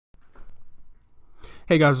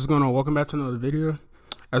Hey guys, what's going on? Welcome back to another video.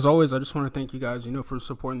 As always, I just want to thank you guys, for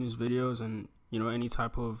supporting these videos and, any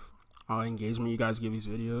type of engagement you guys give these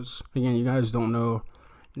videos. Again, you guys don't know,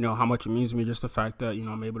 how much it means to me, just the fact that,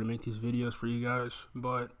 I'm able to make these videos for you guys.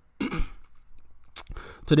 But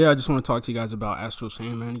today I just want to talk to you guys about Astral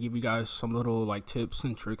Chain, man, to give you guys some little tips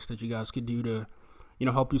and tricks that you guys could do to,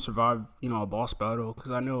 help you survive, a boss battle.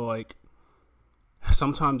 Because I know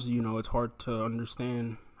sometimes, it's hard to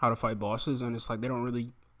understand how to fight bosses, and it's they don't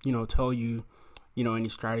really, tell you, any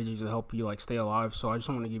strategies to help you stay alive. So I just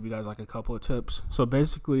want to give you guys a couple of tips. So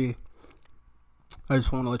basically, I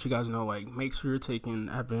just want to let you guys know, make sure you're taking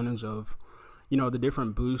advantage of, the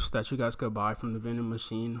different boosts that you guys could buy from the vending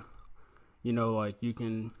machine. You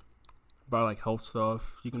can buy health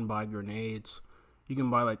stuff, you can buy grenades, you can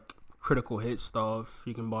buy critical hit stuff,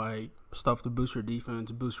 you can buy stuff to boost your defense,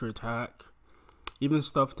 boost your attack, even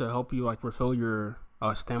stuff to help you refill your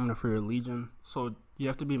stamina for your legion. So you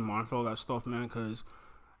have to be mindful of that stuff, man, because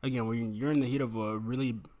again, when you're in the heat of a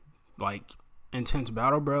really intense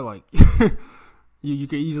battle, bro, you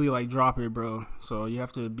could easily drop it, bro. So you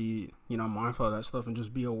have to be mindful of that stuff and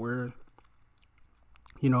just be aware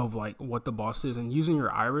of what the boss is, and using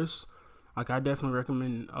your iris. I definitely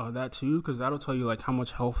recommend that too, because that'll tell you how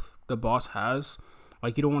much health the boss has.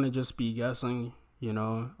 You don't want to just be guessing,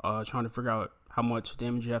 trying to figure out how much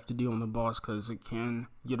damage you have to do on the boss, because it can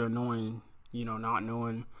get annoying, not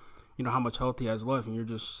knowing, how much health he has left, and you're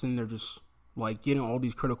just sitting there just getting all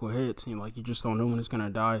these critical hits, and you just don't know when it's gonna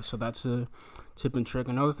die. So that's a tip and trick.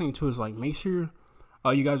 Another thing too is make sure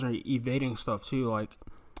you guys are evading stuff too. I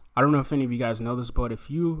don't know if any of you guys know this, but if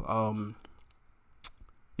you hold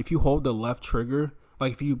the left trigger,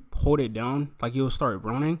 if you hold it down, you'll start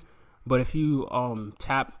running. But if you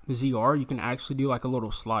tap ZR, you can actually do a little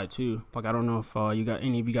slide too. I don't know if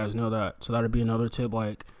any of you guys know that. So that'd be another tip.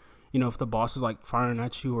 If the boss is firing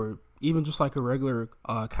at you, or even just a regular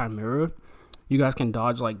chimera, you guys can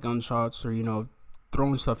dodge gunshots, or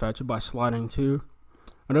throwing stuff at you by sliding too.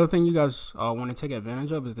 Another thing you guys want to take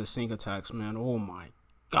advantage of is the sync attacks, man. Oh my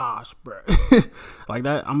gosh, bro.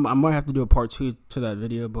 That I might have to do a part 2 to that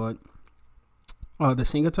video, but the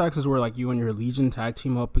sync attacks is where you and your legion tag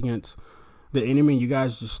team up against the enemy, and you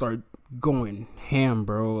guys just start going ham,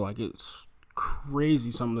 bro. It's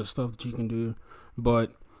crazy some of the stuff that you can do.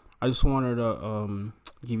 But I just wanted to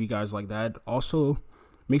give you guys that. Also,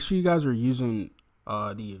 make sure you guys are using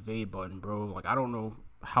the evade button, bro. I don't know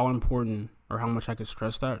how important or how much I could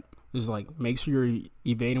stress that. Is make sure you're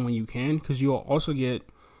evading when you can, because you'll also get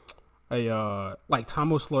a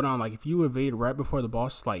time will slow down. If you evade right before the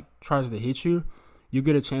boss tries to hit you, you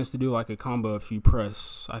get a chance to do a combo if you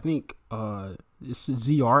press, I think it's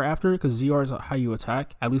ZR after, because ZR is how you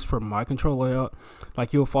attack, at least for my control layout.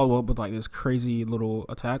 You'll follow up with this crazy little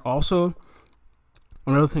attack. Also,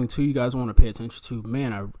 another thing too you guys want to pay attention to,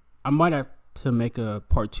 man, I might have to make a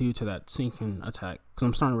part 2 to that syncing attack, because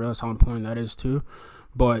I'm starting to realize how important that is too.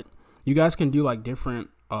 But you guys can do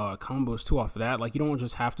different combos too off of that. You don't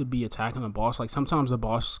just have to be attacking the boss. Sometimes the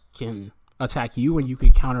boss can attack you, and you can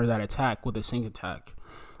counter that attack with a sync attack.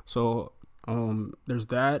 So there's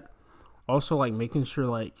that. Also, making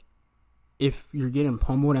sure if you're getting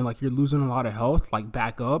pummeled and you're losing a lot of health,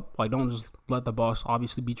 back up. Don't just let the boss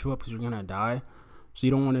obviously beat you up, because you're gonna die. So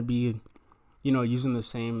you don't want to be using the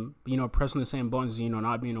same, pressing the same buttons,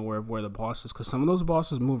 not being aware of where the boss is, because some of those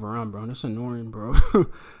bosses move around, bro, and it's annoying, bro.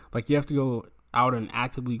 You have to go out and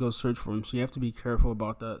actively go search for them, so you have to be careful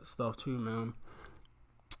about that stuff too, man.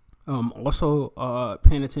 Also,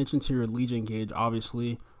 paying attention to your legion gauge,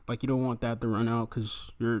 obviously. You don't want that to run out,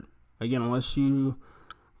 because again, unless you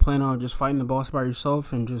plan on just fighting the boss by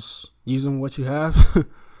yourself and just using what you have,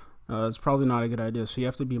 it's probably not a good idea. So you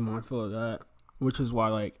have to be mindful of that, which is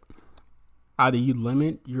why either you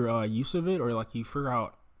limit your use of it, or you figure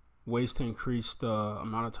out ways to increase the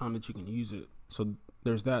amount of time that you can use it. So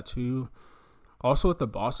there's that too. Also, with the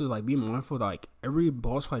bosses, be mindful every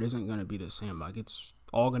boss fight isn't going to be the same. It's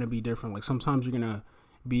all going to be different. Sometimes you're going to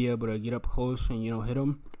be able to get up close and hit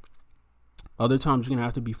them. Other times you're going to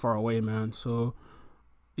have to be far away, man. So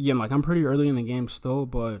again, I'm pretty early in the game still,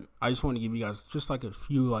 but I just want to give you guys just a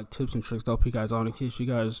few tips and tricks to help you guys out in case you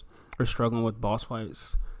guys are struggling with boss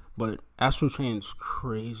fights. But Astral Chain's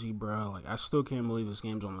crazy, bro. I still can't believe this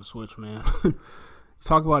game's on the Switch, man.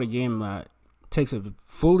 Talk about a game that takes a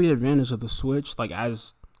fully advantage of the Switch,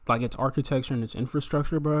 as its architecture and its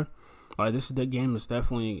infrastructure, bro. The game is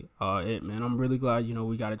definitely it, man. I'm really glad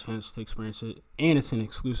we got a chance to experience it, and it's an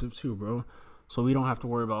exclusive too, bro. So we don't have to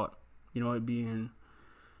worry about it being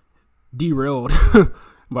derailed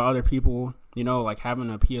by other people, having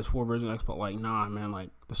a PS4 version of Xbox. Nah,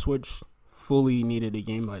 man. The Switch fully needed a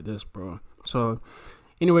game like this, bro. So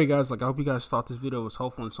anyway, guys, like I hope you guys thought this video was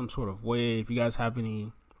helpful in some sort of way. If you guys have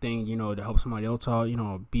anything, you know, to help somebody else out, you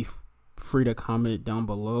know, be free to comment down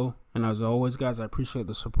below. And as always, guys, I appreciate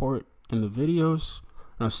the support in the videos,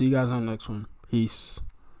 and I'll see you guys on the next one. Peace.